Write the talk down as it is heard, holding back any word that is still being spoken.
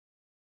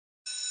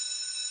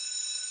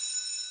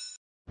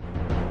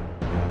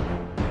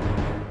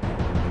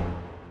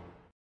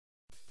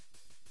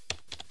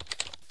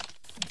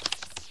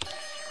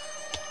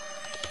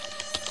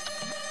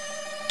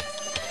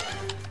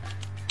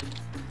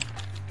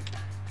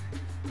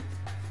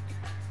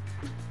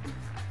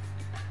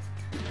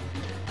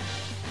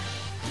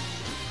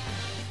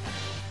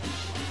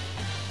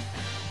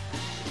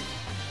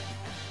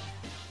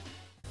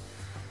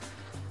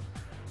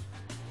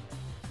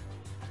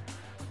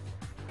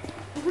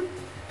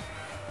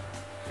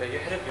Are you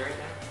ahead of me right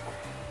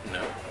now?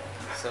 No.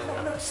 So.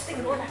 No, just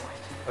ignore that one.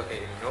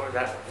 Okay, ignore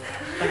that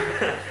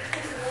one.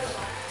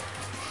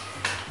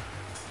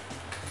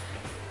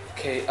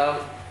 Okay,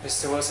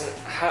 Mr. Wilson,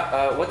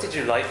 what did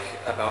you like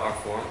about our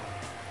forum?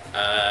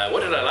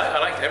 What did I like? I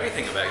liked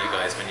everything about you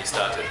guys when you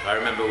started. I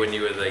remember when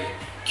you were the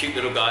cute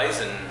little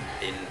guys in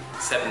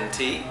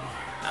 7T.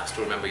 I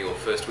still remember your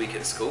first week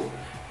at school.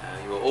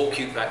 You were all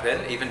cute back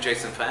then, even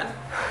Jason Fan.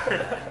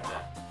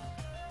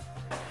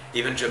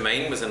 Even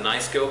Jermaine was a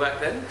nice girl back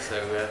then, so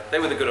they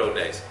were the good old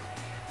days.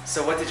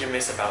 So what did you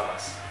miss about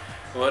us?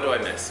 What do I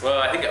miss? Well,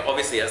 I think it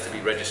obviously has to be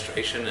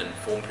registration and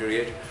form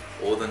period,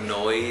 all the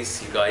noise,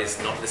 you guys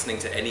not listening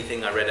to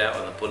anything I read out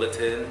on the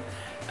bulletin.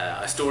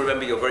 I still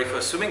remember your very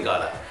first swimming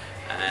gala,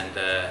 and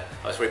I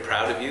was very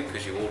proud of you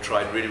because you all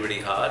tried really,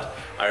 really hard.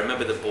 I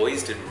remember the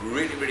boys did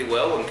really, really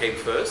well and came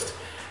first,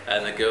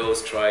 and the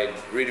girls tried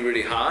really,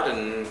 really hard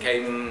and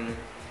came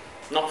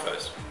not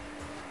first.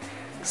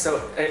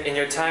 So, in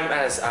your time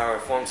as our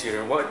form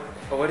tutor,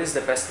 what is the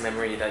best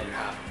memory that you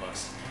have of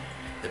us?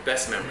 The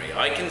best memory.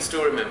 I can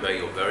still remember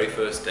your very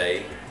first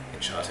day in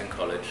Charlton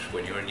College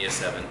when you were in year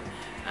 7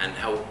 and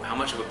how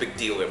much of a big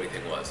deal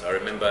everything was. I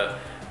remember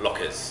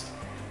lockers,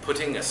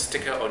 putting a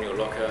sticker on your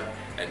locker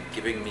and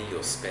giving me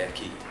your spare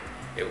key.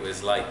 It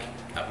was like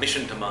a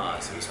mission to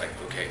Mars. It was like,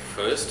 okay,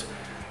 first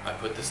I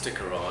put the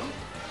sticker on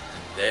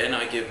and then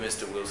I give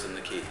Mr. Wilson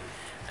the key.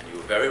 And you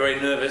were very, very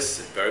nervous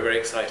and very, very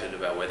excited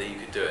about whether you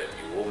could do it.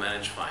 You all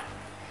managed fine.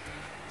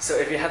 So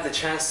if you have the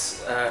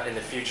chance in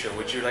the future,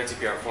 would you like to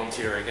be our form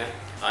tutor again?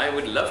 I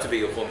would love to be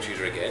your form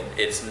tutor again.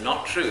 It's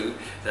not true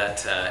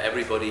that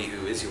everybody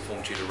who is your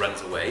form tutor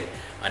runs away.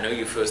 I know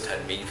you first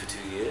had me for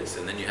 2 years,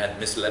 and then you had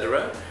Miss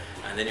Lederer,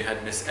 and then you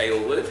had Miss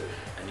Aylward,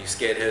 and you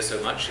scared her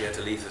so much she had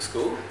to leave the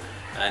school.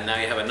 And now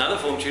you have another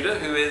form tutor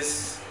who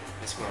is...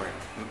 Miss Murray.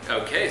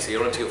 Okay, so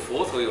you're on to your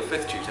 4th or your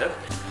 5th tutor.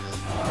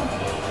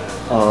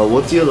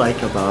 What do you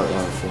like about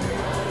our form?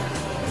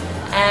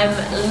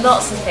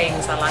 Lots of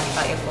things I like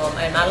about your form.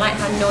 I like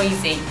how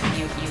noisy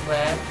you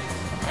were.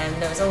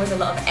 There was always a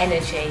lot of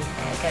energy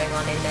going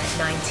on in the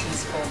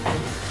 90s form.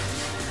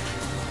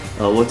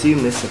 What do you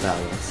miss about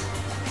us?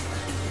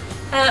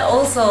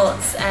 All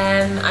sorts.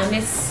 I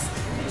miss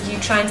you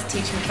trying to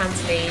teach me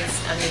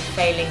Cantonese and me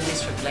failing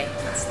miserably.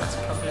 That's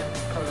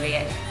probably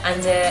it.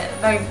 And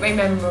very, very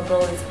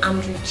memorable is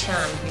Andrew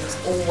Chan, who was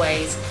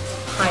always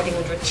hiding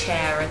under a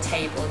chair or a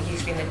table,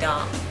 usually in the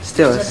dark.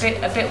 Still, it was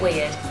a bit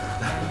weird.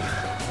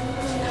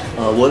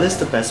 What is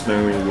the best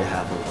memory you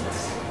have of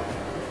us?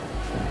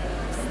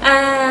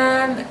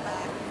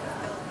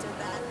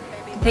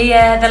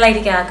 The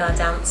Lady Gaga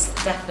dance,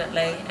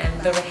 definitely,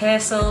 and the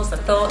rehearsals, the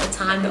thought, the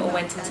time that all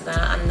went into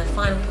that, and the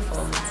final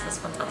performance was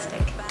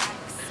fantastic.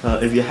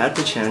 If you had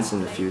the chance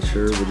in the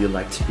future, would you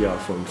like to be our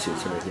form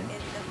tutor again?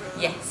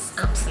 Yes,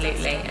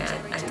 absolutely.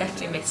 I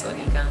definitely miss all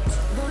you guys.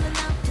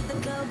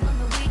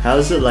 How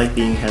is it like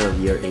being head of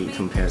year 8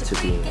 compared to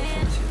being a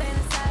form tutor?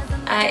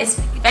 It's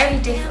very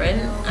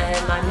different.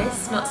 I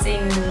miss not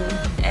seeing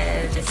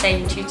the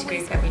same tutor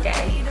group every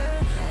day.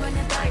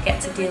 I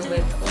get to deal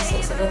with all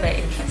sorts of other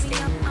interesting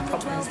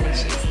problems and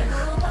issues then.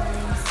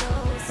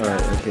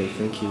 Alright, okay,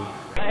 thank you.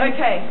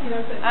 Okay,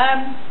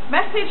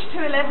 message to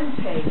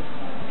 11T.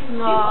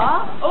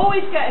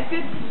 Always get a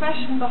good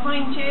profession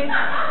behind you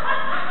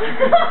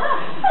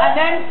and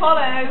then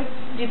follow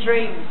your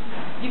dreams.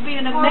 You've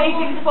been an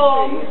amazing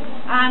form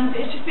and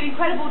it's just been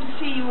incredible to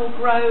see you all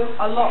grow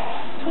a lot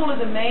taller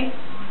than me,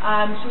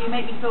 so you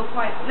make me feel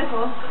quite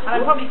little, and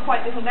I'm probably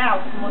quite little now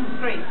because I'm on the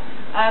screen.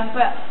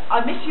 But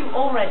I miss you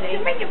already,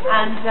 and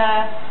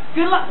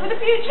good luck for the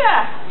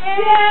future!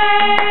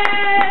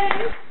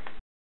 Yay!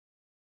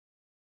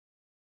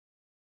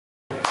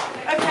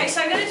 Okay,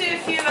 so I'm going to do a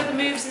few other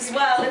moves as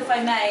well, if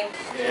I may.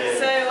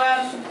 So,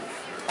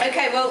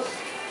 okay, well,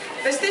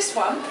 there's this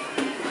one.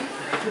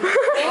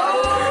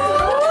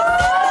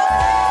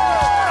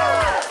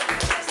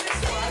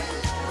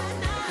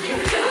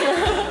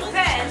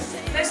 Then,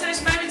 there's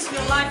those moments in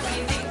your life where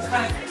you think you're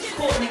kind of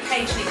caught in a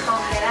cage and you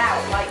can't get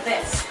out, like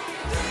this.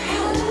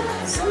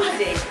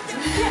 Somebody,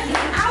 get me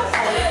out of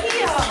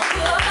here!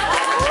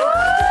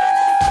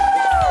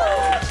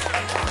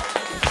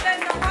 Then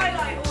the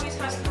highlight always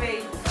has to be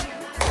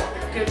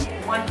good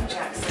Michael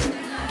Jackson.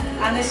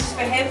 And this is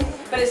for him,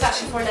 but it's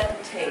actually for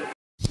 11T.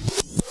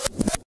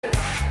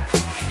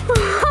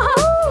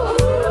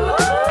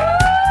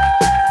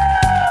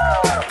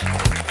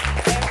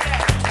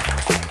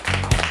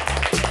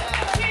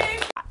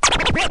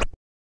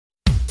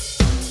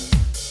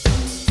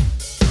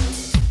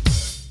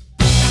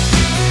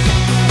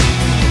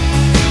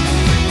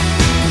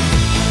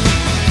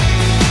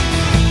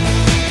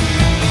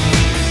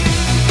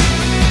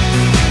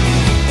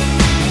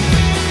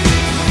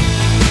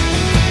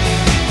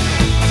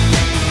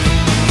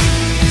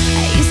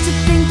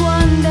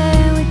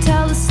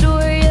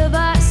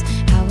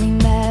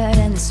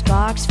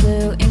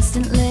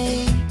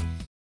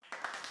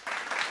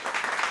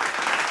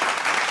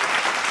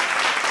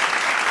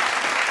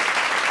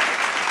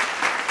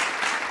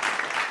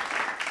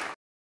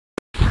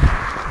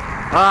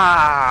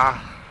 Ah!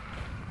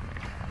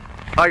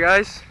 Hi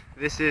guys,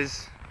 this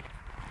is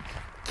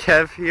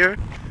Kev here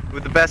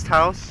with the best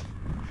house,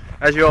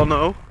 as you all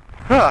know.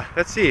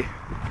 Let's see.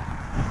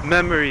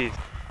 Memories.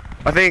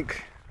 I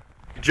think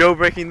Joe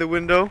breaking the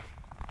window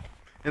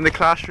in the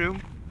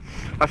classroom.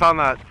 I found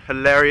that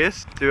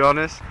hilarious, to be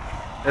honest.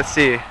 Let's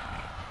see.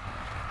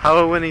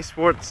 Halloween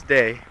sports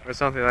day or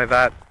something like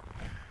that.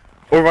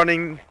 Or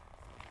running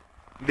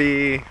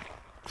the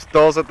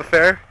stalls at the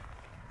fair,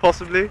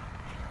 possibly.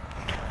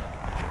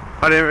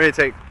 I didn't really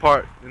take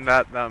part in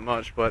that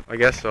much, but I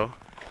guess so.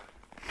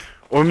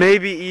 Or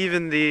maybe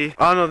even the,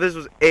 I don't know, this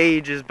was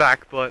ages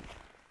back, but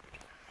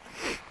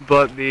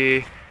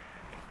the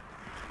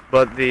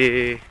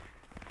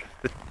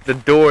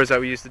doors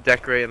that we used to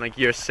decorate in like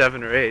year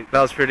 7 or 8,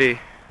 that was pretty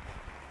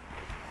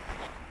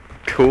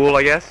cool,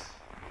 I guess.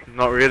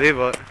 Not really,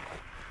 but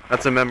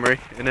that's a memory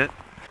in it.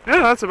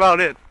 Yeah, that's about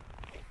it.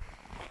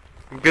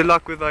 Good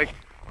luck with like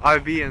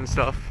IB and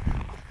stuff.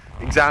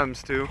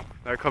 Exams too,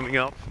 that are coming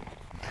up.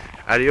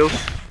 Adios.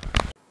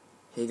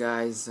 Hey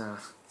guys,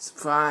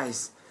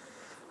 surprise!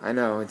 I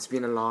know, it's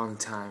been a long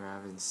time I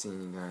haven't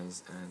seen you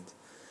guys, and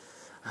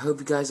I hope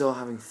you guys are all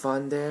having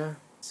fun there.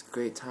 It's a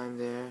great time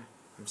there.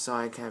 I'm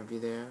sorry I can't be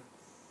there.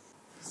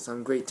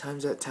 Some great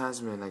times at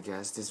Tasman, I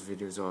guess this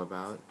video is all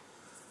about.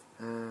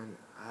 And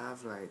I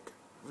have like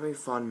very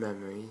fond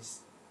memories.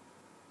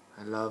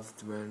 I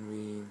loved when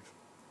we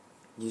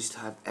used to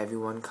have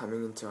everyone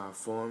coming into our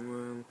form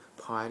room,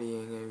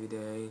 partying every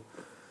day.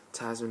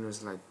 Tasman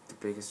was like the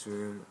biggest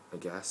room, I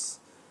guess.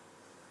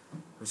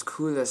 It was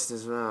coolest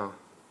as well.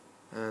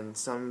 And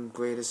some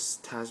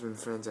greatest Tasman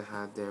friends I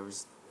had there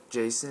was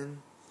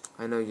Jason.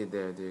 I know you're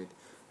there, dude.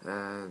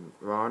 And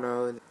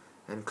Ronald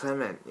and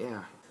Clement,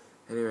 yeah.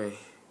 Anyway,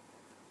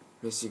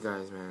 miss you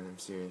guys, man. I'm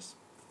serious.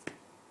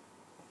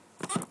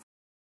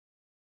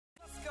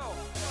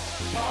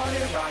 Party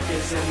rock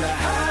is in the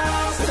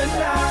house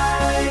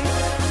tonight.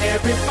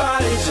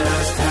 Everybody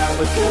just have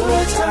a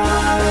good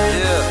time.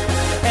 Yeah.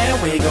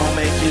 And we gon'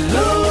 make you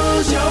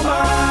lose your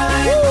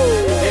mind.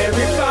 Woo.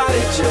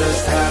 Everybody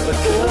just have a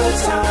good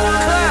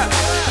time.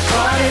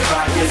 Party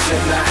rock is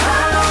in the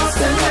house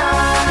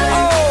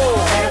tonight. Oh.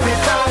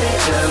 Everybody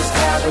just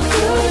have a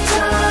good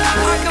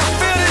time. I can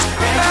feel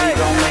it. And we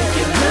gon' make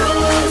you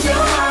lose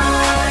your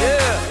mind.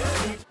 Yeah.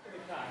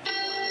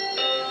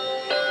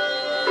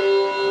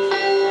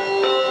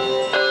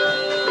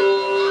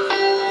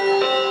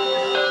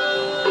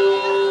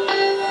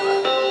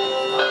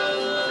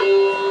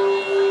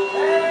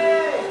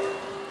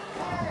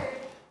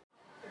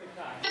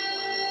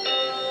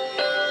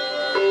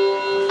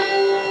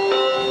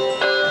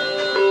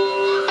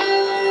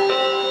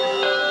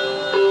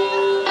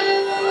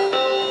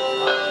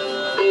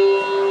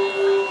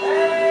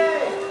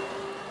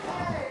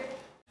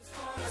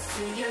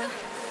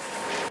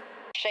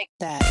 Shake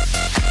that.